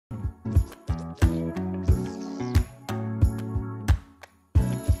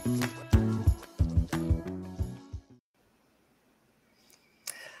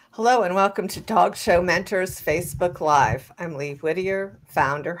Hello and welcome to Dog Show Mentors Facebook Live. I'm Lee Whittier,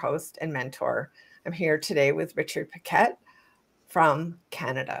 founder, host, and mentor. I'm here today with Richard Paquette from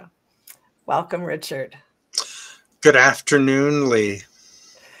Canada. Welcome, Richard. Good afternoon, Lee.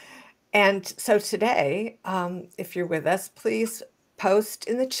 And so today, if you're with us, please post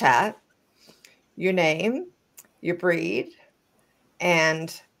in the chat your name, your breed,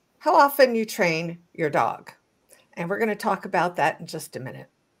 and how often you train your dog. And we're going to talk about that in just a minute.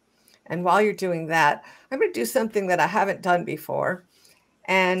 And while you're doing that, I'm going to do something that I haven't done before,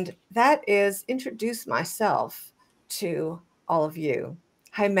 and that is introduce myself to all of you.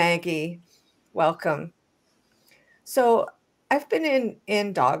 Hi, Maggie. Welcome. So I've been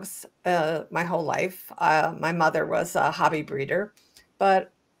in dogs my whole life. My mother was a hobby breeder,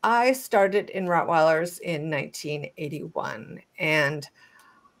 but I started in Rottweilers in 1981, and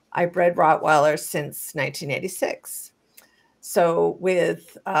I bred Rottweilers since 1986. So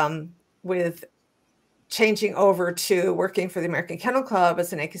with changing over to working for the American Kennel Club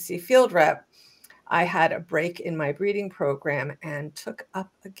as an AKC field rep, I had a break in my breeding program and took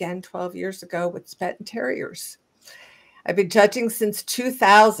up again 12 years ago with Tibetan Terriers. I've been judging since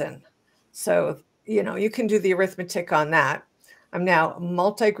 2000. So, you can do the arithmetic on that. I'm now a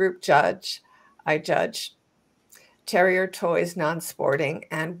multi-group judge. I judge terrier, toys, non-sporting,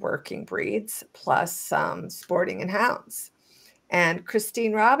 and working breeds, plus some sporting and hounds. And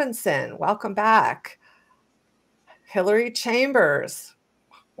Christine Robinson, welcome back. Hillary Chambers,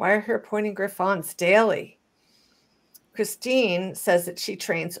 why are her pointing griffons daily? Christine says that she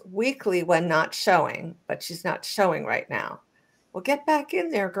trains weekly when not showing, but she's not showing right now. Well, get back in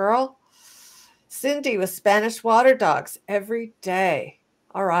there, girl. Cindy with Spanish water dogs every day.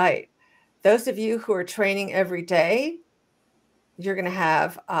 All right. Those of you who are training every day, you're going to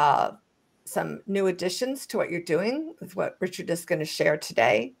have some new additions to what you're doing with what Richard is going to share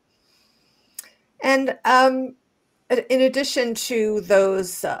today. And in addition to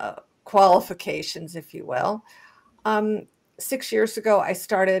those qualifications, if you will, 6 years ago, I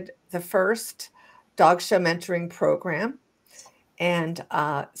started the first dog show mentoring program. And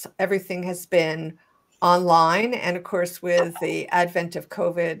so everything has been online. And of course, with the advent of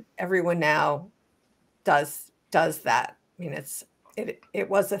COVID, everyone now does that. I mean, it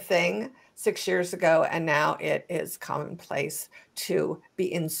was a thing 6 years ago, and now it is commonplace to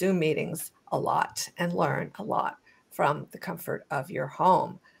be in Zoom meetings a lot and learn a lot from the comfort of your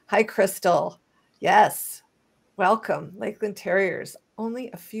home. Hi, Crystal. Yes, welcome. Lakeland Terriers,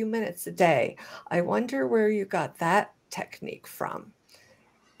 only a few minutes a day. I wonder where you got that technique from.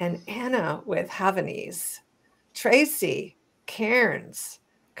 And Anna with Havanese. Tracy, Cairns,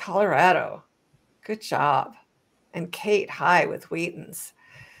 Colorado. Good job. And Kate, hi, with Wheatons.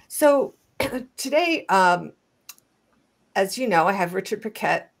 So today, as you know, I have Richard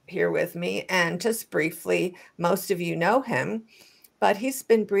Paquette here with me. And just briefly, most of you know him, but he's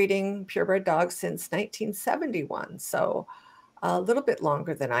been breeding purebred dogs since 1971. So a little bit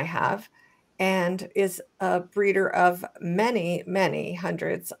longer than I have, and is a breeder of many, many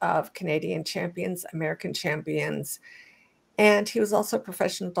hundreds of Canadian champions, American champions. And he was also a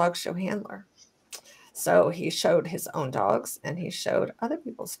professional dog show handler. So he showed his own dogs and he showed other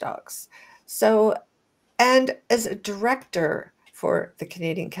people's dogs. So, and as a director for the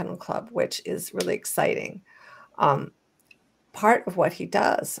Canadian Kennel Club, which is really exciting, part of what he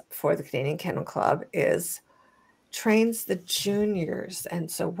does for the Canadian Kennel Club is trains the juniors.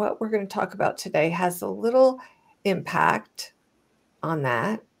 And so what we're going to talk about today has a little impact on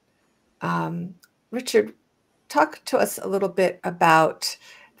that. Richard, talk to us a little bit about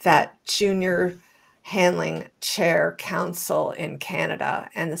that junior handling chair council in Canada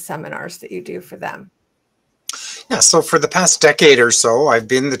and the seminars that you do for them. Yeah, so for the past decade or so, I've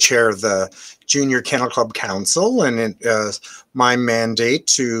been the chair of the Junior Kennel Club Council, and it is my mandate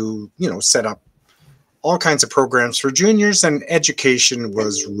to, set up all kinds of programs for juniors, and education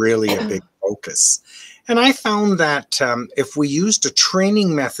was really a big focus. And I found that if we used a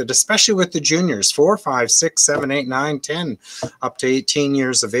training method, especially with the juniors, 4, 5, 6, 7, 8, 9, 10, up to 18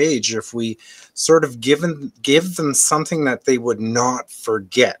 years of age, if we sort of give them something that they would not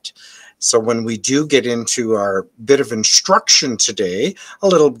forget. So when we do get into our bit of instruction today, a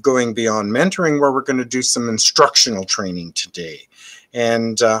little going beyond mentoring, where we're going to do some instructional training today.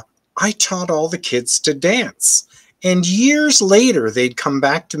 And I taught all the kids to dance. And years later, they'd come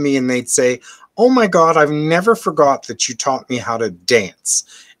back to me and they'd say, "Oh my God, I've never forgot that you taught me how to dance."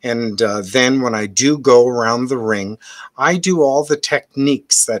 And then when I do go around the ring, I do all the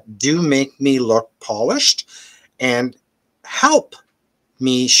techniques that do make me look polished and help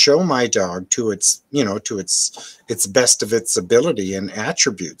me show my dog to its, to its best of its ability and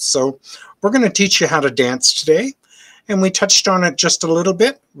attributes. So we're going to teach you how to dance today. And we touched on it just a little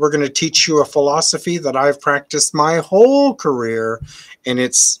bit. We're going to teach you a philosophy that I've practiced my whole career, and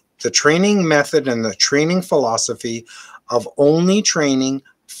it's the training method and the training philosophy of only training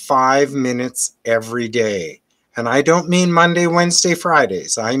 5 minutes every day. And I don't mean Monday, Wednesday,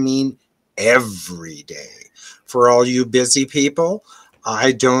 Fridays. I mean every day. For all you busy people,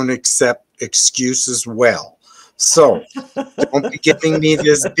 I don't accept excuses well. So don't be giving me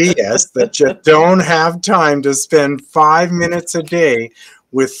this BS that you don't have time to spend 5 minutes a day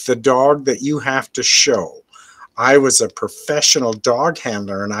with the dog that you have to show. I was a professional dog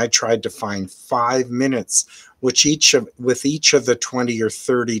handler, and I tried to find 5 minutes with each of the 20 or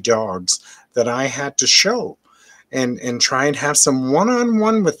 30 dogs that I had to show, and try and have some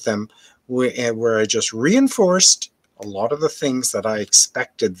one-on-one with them where I just reinforced a lot of the things that I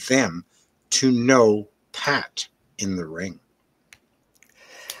expected them to know pat in the ring.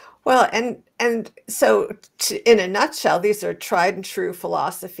 Well, and so in a nutshell, these are tried and true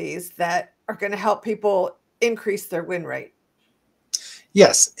philosophies that are going to help people increase their win rate.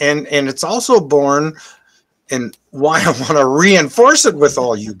 Yes, and it's also born, and why I want to reinforce it with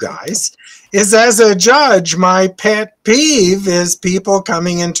all you guys is, as a judge, my pet peeve is people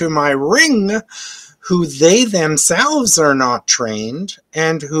coming into my ring who they themselves are not trained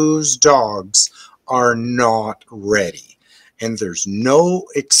and whose dogs are not ready. And there's no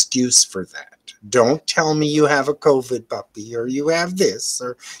excuse for that. Don't tell me you have a COVID puppy or you have this,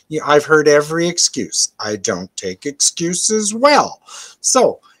 or I've heard every excuse. I don't take excuses well.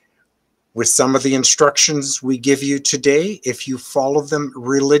 So with some of the instructions we give you today, if you follow them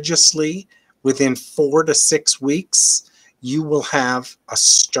religiously, within 4 to 6 weeks, you will have a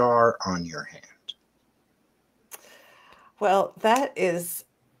star on your hand. Well, that is,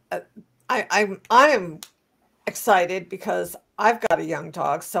 I'm excited because I've got a young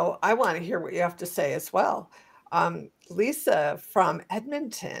dog, so I want to hear what you have to say as well. Lisa from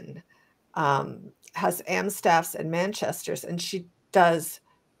Edmonton has Amstaffs and Manchesters, and she does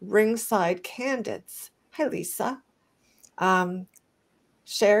ringside candids. Hi, Lisa.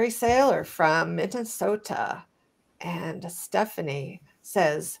 Sherry Saylor from Minnesota, and Stephanie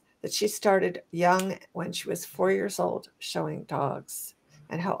says that she started young when she was 4 years old showing dogs.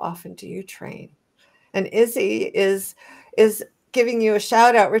 And how often do you train? And Izzy is giving you a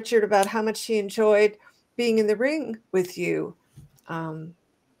shout out, Richard, about how much she enjoyed being in the ring with you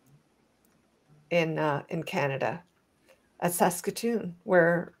in Canada at Saskatoon,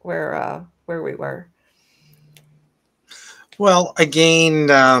 where we were. Well, again,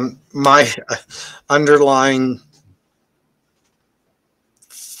 my underlying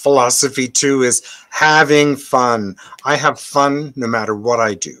philosophy too is having fun. I have fun no matter what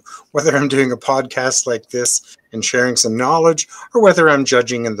I do, whether I'm doing a podcast like this and sharing some knowledge, or whether I'm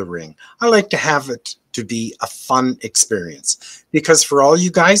judging in the ring. I like to have it to be a fun experience, because for all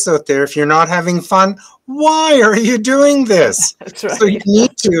you guys out there, if you're not having fun, why are you doing this? That's right. So you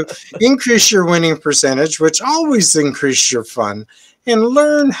need to increase your winning percentage, which always increase your fun, and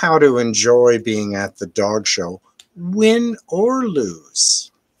learn how to enjoy being at the dog show, win or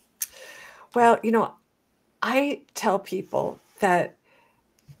lose. Well, I tell people that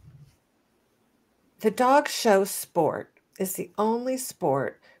the dog show sport is the only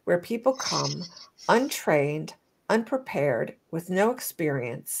sport where people come untrained, unprepared, with no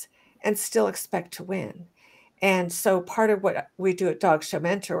experience, and still expect to win. And so part of what we do at Dog Show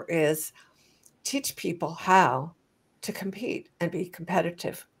Mentor is teach people how to compete and be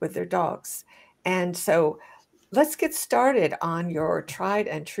competitive with their dogs. And so let's get started on your tried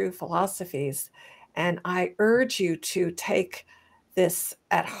and true philosophies. And I urge you to take this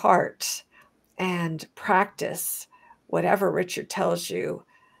at heart and practice whatever Richard tells you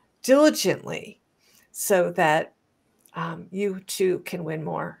diligently, so that you too can win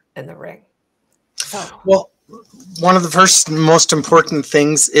more in the ring. So, well, one of the first most important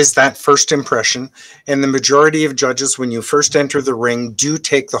things is that first impression. And the majority of judges, when you first enter the ring, do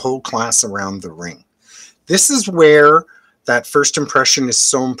take the whole class around the ring. This is where that first impression is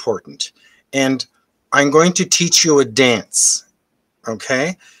so important. And I'm going to teach you a dance,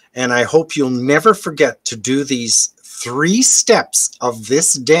 okay? And I hope you'll never forget to do these 3 steps of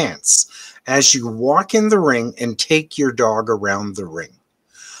this dance as you walk in the ring and take your dog around the ring.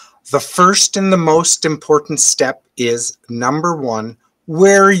 The first and the most important step is, number 1,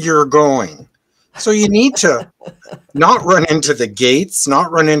 where you're going. So you need to not run into the gates,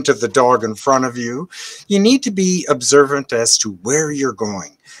 not run into the dog in front of you. You need to be observant as to where you're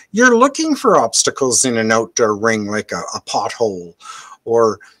going. You're looking for obstacles in an outdoor ring, like a pothole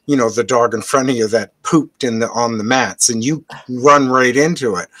or, you know, the dog in front of you that pooped on the mats and you run right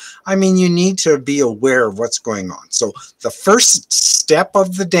into it. I mean, you need to be aware of what's going on. So the first step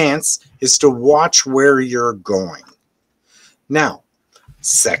of the dance is to watch where you're going. Now,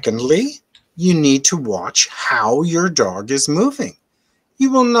 secondly, you need to watch how your dog is moving. You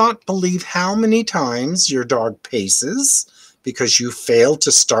will not believe how many times your dog paces because you failed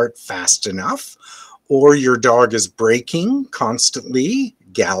to start fast enough, or your dog is braking constantly,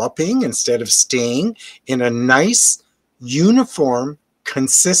 galloping instead of staying in a nice, uniform,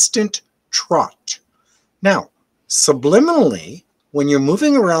 consistent trot. Now, subliminally, when you're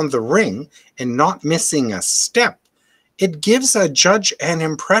moving around the ring and not missing a step, it gives a judge an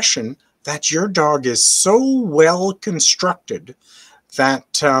impression that your dog is so well constructed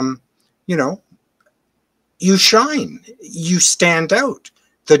that, you know, you shine, you stand out.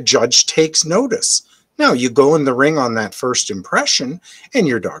 The judge takes notice. Now, you go in the ring on that first impression and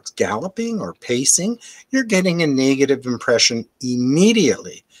your dog's galloping or pacing, you're getting a negative impression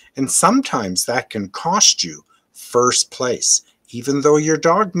immediately. And sometimes that can cost you first place, even though your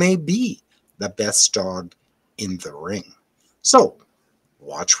dog may be the best dog in the ring. So,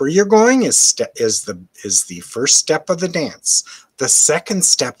 watch where you're going is the first step of the dance. The second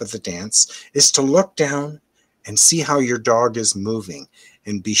step of the dance is to look down and see how your dog is moving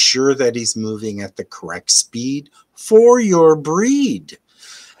and be sure that he's moving at the correct speed for your breed.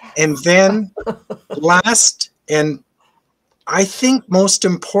 And then last, and I think most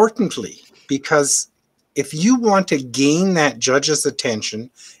importantly, because if you want to gain that judge's attention,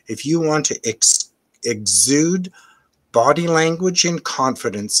 if you want to exude body language and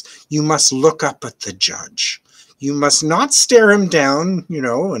confidence, you must look up at the judge. You must not stare him down, you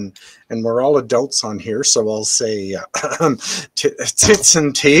know, and we're all adults on here, so I'll say tits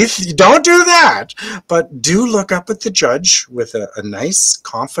and teeth. You don't do that, but do look up at the judge with a nice,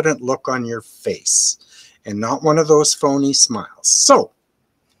 confident look on your face and not one of those phony smiles. So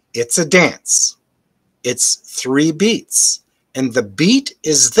it's a dance. It's 3 beats, and the beat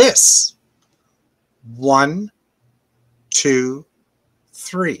is this: 1, 2,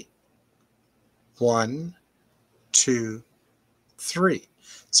 3. 1, 2, 3.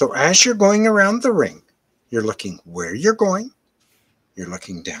 So as you're going around the ring, you're looking where you're going, you're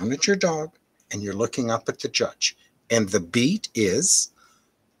looking down at your dog, and you're looking up at the judge. And the beat is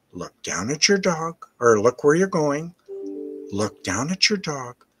look down at your dog, or look where you're going, look down at your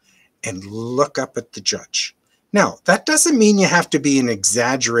dog, and look up at the judge. Now, that doesn't mean you have to be an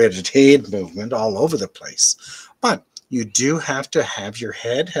exaggerated head movement all over the place, but you do have to have your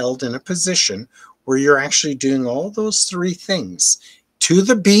head held in a position where you're actually doing all those 3 things to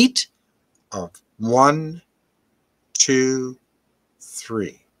the beat of 1, 2,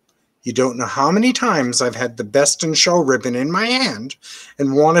 3. You don't know how many times I've had the Best in Show ribbon in my hand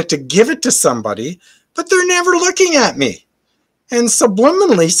and wanted to give it to somebody, but they're never looking at me. And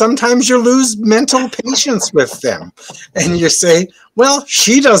subliminally, sometimes you lose mental patience with them. And you say, well,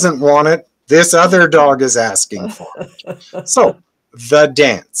 she doesn't want it. This other dog is asking for it. So, the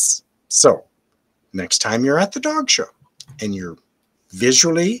dance. So, next time you're at the dog show and you're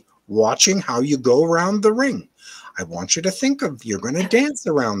visually watching how you go around the ring, I want you to think of you're going to dance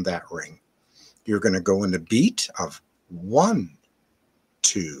around that ring. You're going to go in a beat of 1,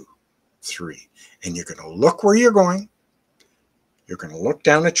 2, 3. And you're going to look where you're going. You're going to look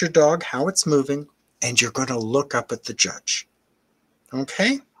down at your dog, how it's moving, and you're going to look up at the judge.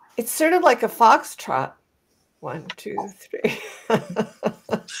 Okay? It's sort of like a foxtrot. 1, 2, 3.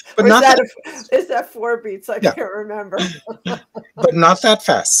 But not is that 4 beats? I can't remember. But not that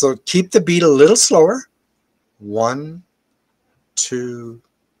fast. So keep the beat a little slower. 1, 2,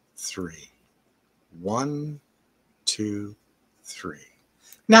 3. 1, 2, 3.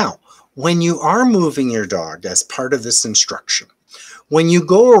 Now, when you are moving your dog as part of this instruction, when you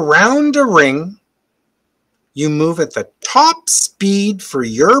go around a ring, you move at the top speed for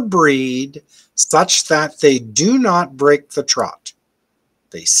your breed such that they do not break the trot.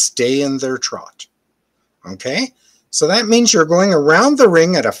 They stay in their trot. Okay? So that means you're going around the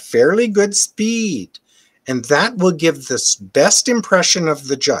ring at a fairly good speed, and that will give the best impression of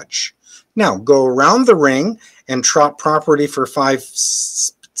the judge. Now, go around the ring and trot properly for 5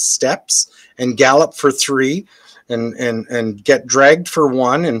 steps and gallop for 3 and get dragged for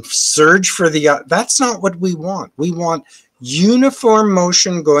 1 and surge for the other. That's not what we want. We want uniform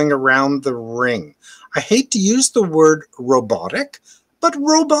motion going around the ring. I hate to use the word robotic, but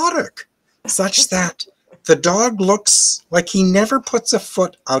robotic, such that the dog looks like he never puts a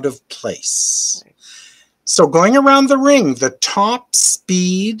foot out of place. So going around the ring, the top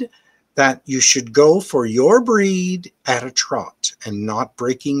speed that you should go for your breed at a trot and not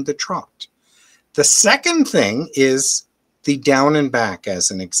breaking the trot. The second thing is the down and back as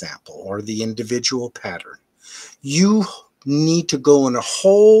an example, or the individual pattern. You need to go in a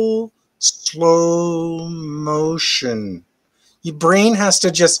whole slow motion. Your brain has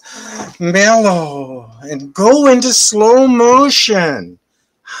to just mellow and go into slow motion.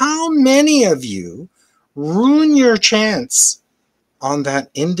 How many of you ruin your chance on that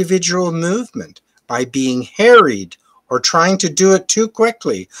individual movement by being harried or trying to do it too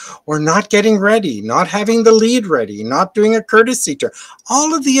quickly, or not getting ready, not having the lead ready, not doing a courtesy turn,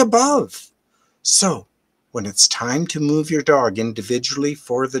 all of the above? So when it's time to move your dog individually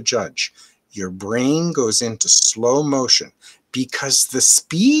for the judge, your brain goes into slow motion because the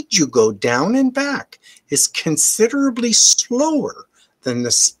speed you go down and back is considerably slower than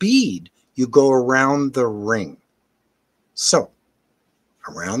the speed you go around the ring. So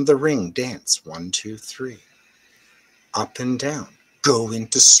around the ring, dance 1, 2, 3. Up and down, go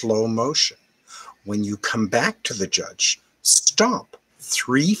into slow motion. When you come back to the judge, stop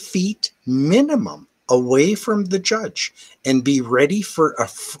 3 feet minimum away from the judge and be ready for a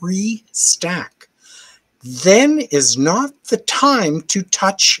free stack. Then is not the time to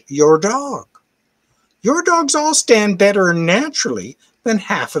touch your dog. Your dogs all stand better naturally than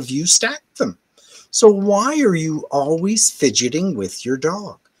half of you stack them. So why are you always fidgeting with your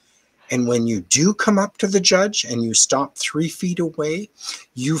dog? And when you do come up to the judge and you stop 3 feet away,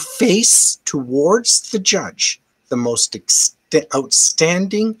 you face towards the judge the most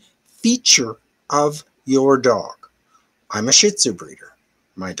outstanding feature of your dog. I'm a Shih Tzu breeder.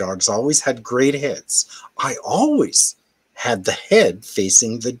 My dogs always had great heads. I always had the head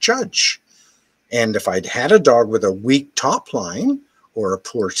facing the judge. And if I'd had a dog with a weak top line or a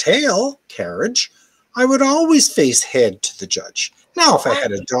poor tail carriage, I would always face head to the judge. Now, if I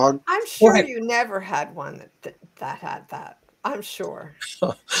had a dog... I'm sure you never had one that had that. I'm sure.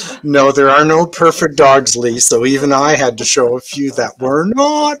 No, there are no perfect dogs, Lee, so even I had to show a few that were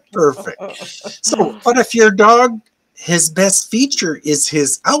not perfect. So, but if your dog, his best feature is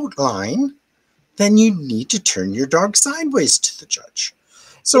his outline, then you need to turn your dog sideways to the judge.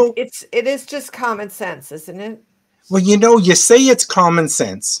 So it is just common sense, isn't it? Well, you know, you say it's common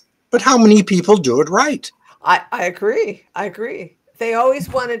sense, but how many people do it right? I agree. I agree. They always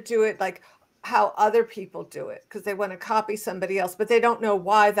want to do it like how other people do it because they want to copy somebody else, but they don't know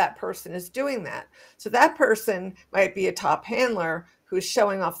why that person is doing that. So that person might be a top handler who's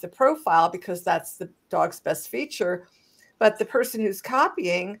showing off the profile because that's the dog's best feature, but the person who's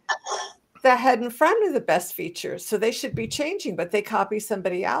copying the head in front of the best features. So they should be changing, but they copy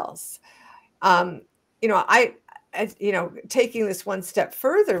somebody else. You know, taking this one step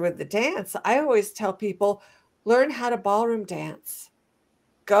further with the dance, I always tell people, learn how to ballroom dance.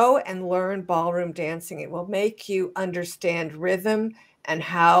 Go and learn ballroom dancing. It will make you understand rhythm and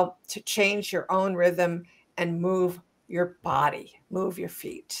how to change your own rhythm and move your body, move your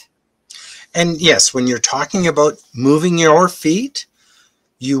feet. And yes, when you're talking about moving your feet,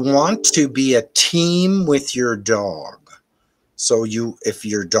 you want to be a team with your dog. So if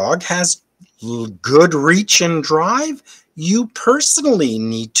your dog has good reach and drive, you personally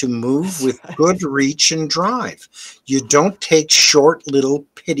need to move with good reach and drive. You don't take short little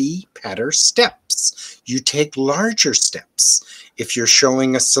pitty patter steps. You take larger steps. If you're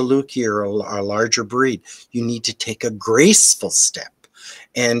showing a Saluki or a larger breed, you need to take a graceful step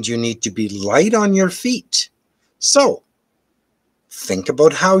and you need to be light on your feet. So think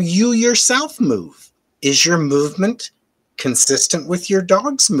about how you yourself move. Is your movement consistent with your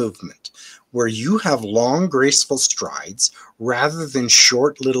dog's movement, where you have long, graceful strides rather than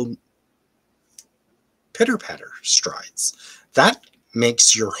short little pitter-patter strides? That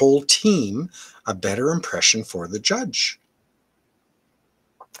makes your whole team a better impression for the judge.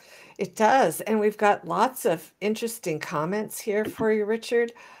 It does. And we've got lots of interesting comments here for you,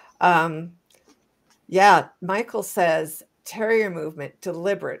 Richard. Yeah, Michael says, terrier movement,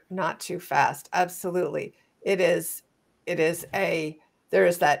 deliberate, not too fast. Absolutely. There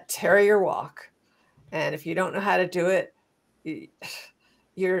is that terrier walk. And if you don't know how to do it,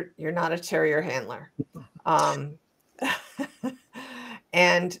 you're not a terrier handler.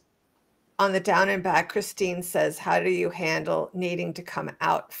 And on the down and back, Christine says, how do you handle needing to come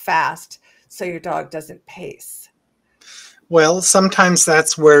out fast so your dog doesn't pace? Well, sometimes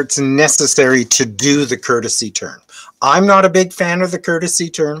that's where it's necessary to do the courtesy turn. I'm not a big fan of the courtesy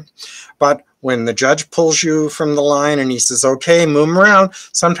turn, but when the judge pulls you from the line and he says, okay, move him around,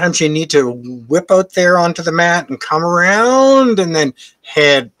 sometimes you need to whip out there onto the mat and come around and then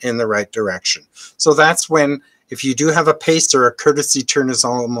head in the right direction. So that's when If you do have a pacer, a courtesy turn is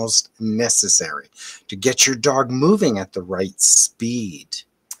almost necessary to get your dog moving at the right speed.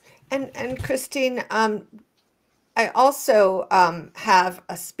 And Christine, I also have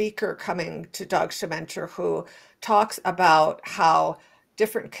a speaker coming to Dog Show Mentor who talks about how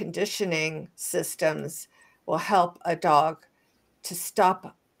different conditioning systems will help a dog to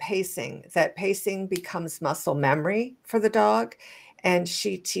stop pacing, that pacing becomes muscle memory for the dog. And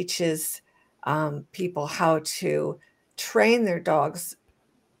she teaches people how to train their dogs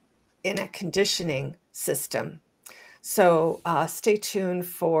in a conditioning system. So stay tuned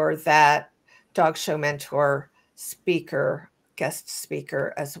for that Dog Show Mentor speaker, guest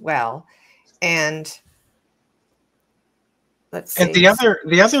speaker as well. And let's see. And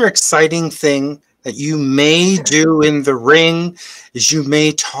the other exciting thing that you may do in the ring is you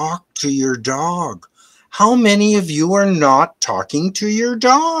may talk to your dog. How many of you are not talking to your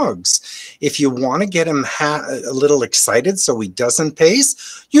dogs? If you want to get him a little excited so he doesn't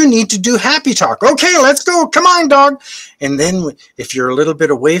pace, you need to do happy talk. Okay, let's go. Come on, dog. And then if you're a little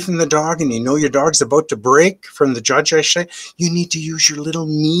bit away from the dog and you know your dog's about to break from the judge, I say, you need to use your little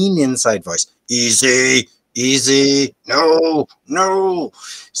mean inside voice. Easy. Easy, no, no.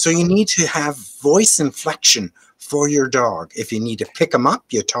 So you need to have voice inflection for your dog. If you need to pick them up,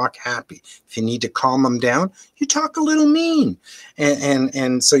 you talk happy. If you need to calm them down, you talk a little mean.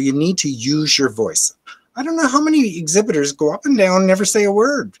 And so you need to use your voice. I don't know how many exhibitors go up and down, never say a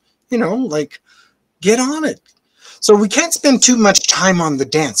word. You know, like, get on it. So we can't spend too much time on the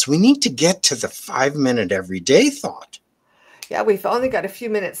dance. We need to get to the 5-minute everyday thought. Yeah, we've only got a few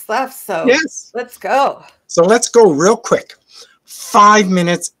minutes left, so yes, let's go. So let's go real quick. 5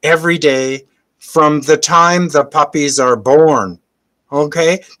 minutes every day from the time the puppies are born.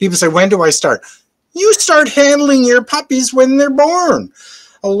 Okay? People say, when do I start? You start handling your puppies when they're born.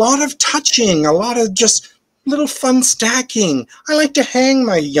 A lot of touching, a lot of just little fun stacking. I like to hang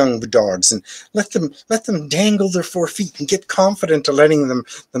my young dogs and let them dangle their 4 feet and get confident to letting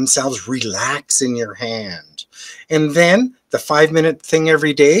themselves relax in your hand. And then the 5-minute thing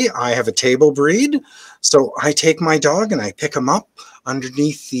every day, I have a table breed. So I take my dog and I pick him up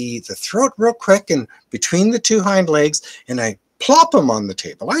underneath the throat real quick and between the 2 hind legs, and I plop him on the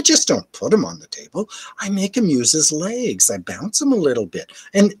table. I just don't put him on the table. I make him use his legs. I bounce him a little bit,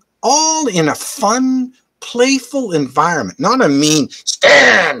 and all in a fun, playful environment, not a mean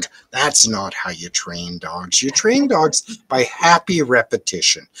stand. That's not how you train dogs. You train dogs by happy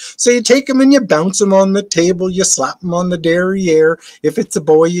repetition. So you take them and you bounce them on the table, you slap them on the derriere. If it's a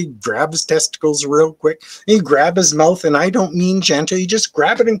boy, you grab his testicles real quick, and you grab his mouth, and I don't mean gentle, you just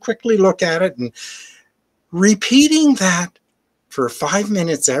grab it and quickly look at it, and repeating that for 5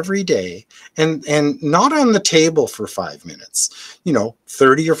 minutes every day, and not on the table for 5 minutes,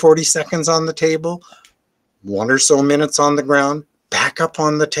 30 or 40 seconds on the table, 1 or so minutes on the ground, back up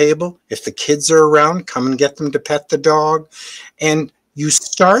on the table. If the kids are around, come and get them to pet the dog. And you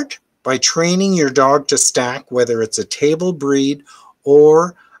start by training your dog to stack, whether it's a table breed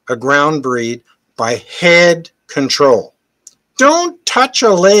or a ground breed, by head control. Don't touch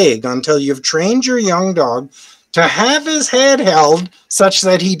a leg until you've trained your young dog to have his head held such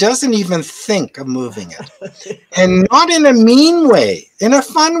that he doesn't even think of moving it. And not in a mean way, in a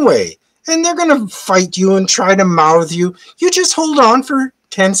fun way. And they're going to fight you and try to mouth you. You just hold on for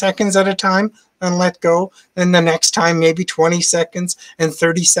 10 seconds at a time and let go. And the next time, maybe 20 seconds and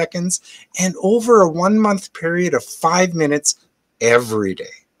 30 seconds. And over a 1-month period of 5 minutes every day.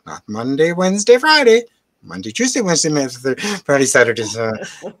 Not Monday, Wednesday, Friday. Monday, Tuesday, Wednesday, Friday, Saturday.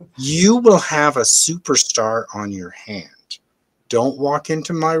 You will have a superstar on your hand. Don't walk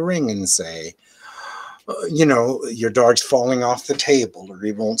into my ring and say, your dog's falling off the table or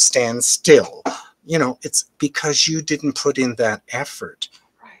he won't stand still. It's because you didn't put in that effort.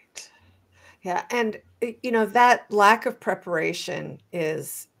 Right. Yeah. And, that lack of preparation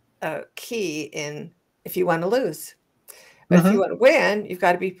is a key in if you want to lose. But if you want to win, you've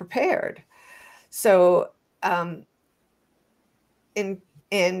got to be prepared. So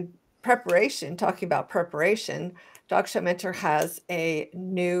in preparation, talking about preparation, Dog Show Mentor has a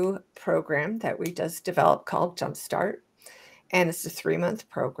new program that we just developed called Jumpstart. And it's a 3-month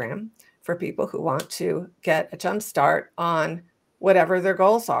program for people who want to get a jumpstart on whatever their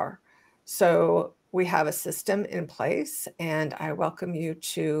goals are. So we have a system in place, and I welcome you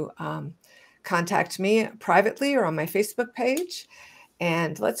to contact me privately or on my Facebook page.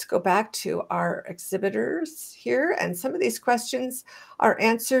 And let's go back to our exhibitors here. And some of these questions are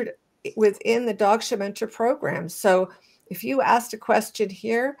answered within the Dog Show Mentor program. So if you asked a question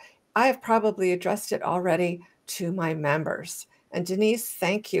here, I have probably addressed it already to my members. And Denise,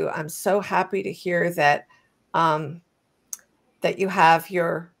 thank you. I'm so happy to hear that that you have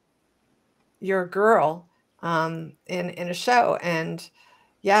your girl in a show, and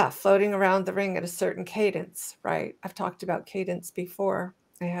yeah, floating around the ring at a certain cadence, right? I've talked about cadence before.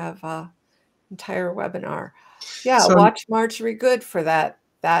 I have a entire webinar. Yeah, So, watch Marjorie Good for that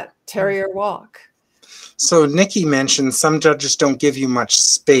terrier walk. so Nikki mentioned some judges don't give you much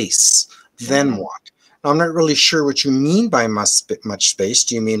space. Then what? I'm not really sure what you mean by much space.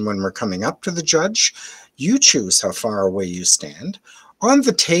 Do you mean when we're coming up to the judge? You choose how far away you stand. On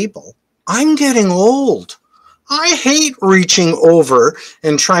the table, I'm getting old. I hate reaching over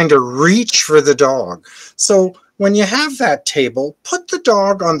and trying to reach for the dog. So when you have that table, put the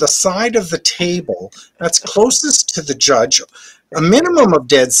dog on the side of the table that's closest to the judge, a minimum of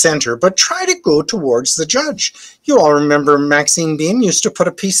dead center, but try to go towards the judge. You all remember Maxine Beam used to put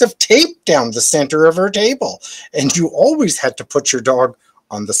a piece of tape down the center of her table, and you always had to put your dog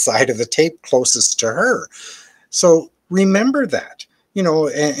on the side of the tape closest to her. So remember that, you know,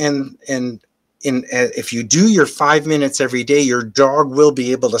 and if you do your 5 minutes every day, your dog will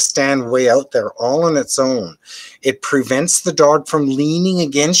be able to stand way out there all on its own. It prevents the dog from leaning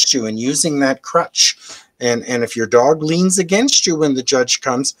against you and using that crutch. And if your dog leans against you when the judge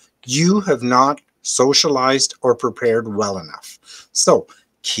comes, you have not socialized or prepared well enough. So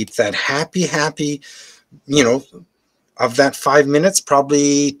keep that happy, you know, of that 5 minutes,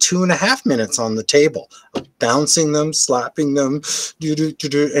 probably 2.5 minutes on the table, bouncing them, slapping them,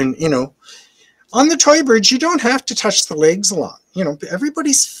 and, you know, on the toy bridge, you don't have to touch the legs a lot. You know,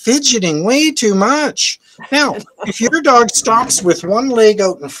 everybody's fidgeting way too much. Now, if your dog stops with one leg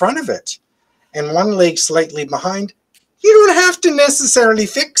out in front of it and one leg slightly behind, you don't have to necessarily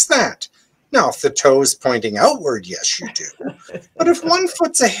fix that. Now, if the toe's pointing outward, yes, you do. But if one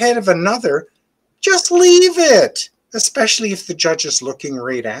foot's ahead of another, just leave it, especially if the judge is looking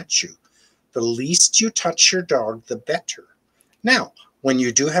right at you. The least you touch your dog, the better. Now, when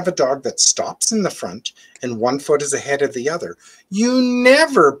you do have a dog that stops in the front and one foot is ahead of the other, you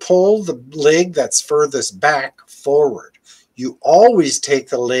never pull the leg that's furthest back forward. You always take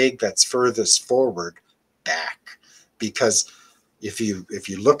the leg that's furthest forward back, because if you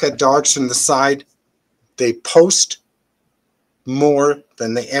look at dogs from the side, they post more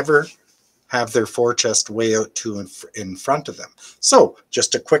than they ever have their forechest way out to in front of them. So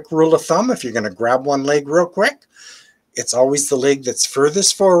just a quick rule of thumb, if you're going to grab one leg real quick, it's always the leg that's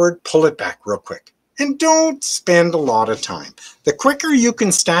furthest forward, pull it back real quick. And don't spend a lot of time. The quicker you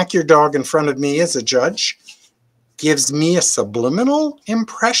can stack your dog in front of me as a judge gives me a subliminal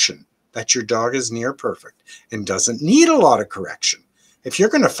impression that your dog is near perfect and doesn't need a lot of correction. If you're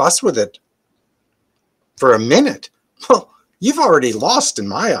going to fuss with it for a minute, well, you've already lost in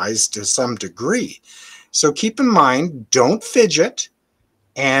my eyes to some degree. So keep in mind, don't fidget.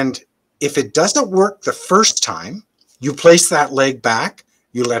 And if it doesn't work the first time, you place that leg back,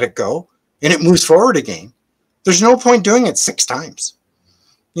 you let it go, and it moves forward again. There's no point doing it 6 times.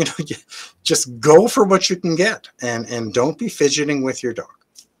 You know, you just go for what you can get, and don't be fidgeting with your dog.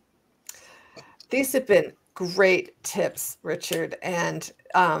 These have been great tips, Richard, and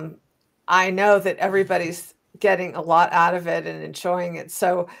I know that everybody's getting a lot out of it and enjoying it.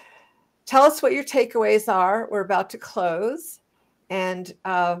 So tell us what your takeaways are. We're about to close, and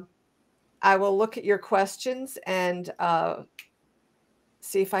I will look at your questions and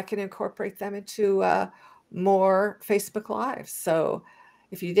see if I can incorporate them into more Facebook Lives. So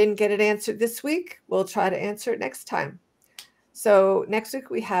if you didn't get it answered this week, we'll try to answer it next time. So next week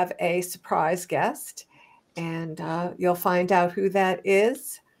we have a surprise guest, and you'll find out who that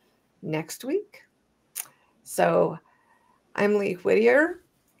is next week. So I'm Lee Whittier.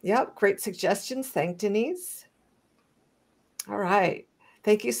 Yep, great suggestions. Thank Denise. All right.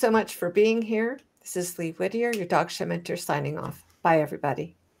 Thank you so much for being here. This is Lee Whittier, your dog show mentor, signing off. Bye,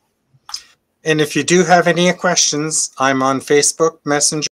 everybody. And if you do have any questions, I'm on Facebook Messenger.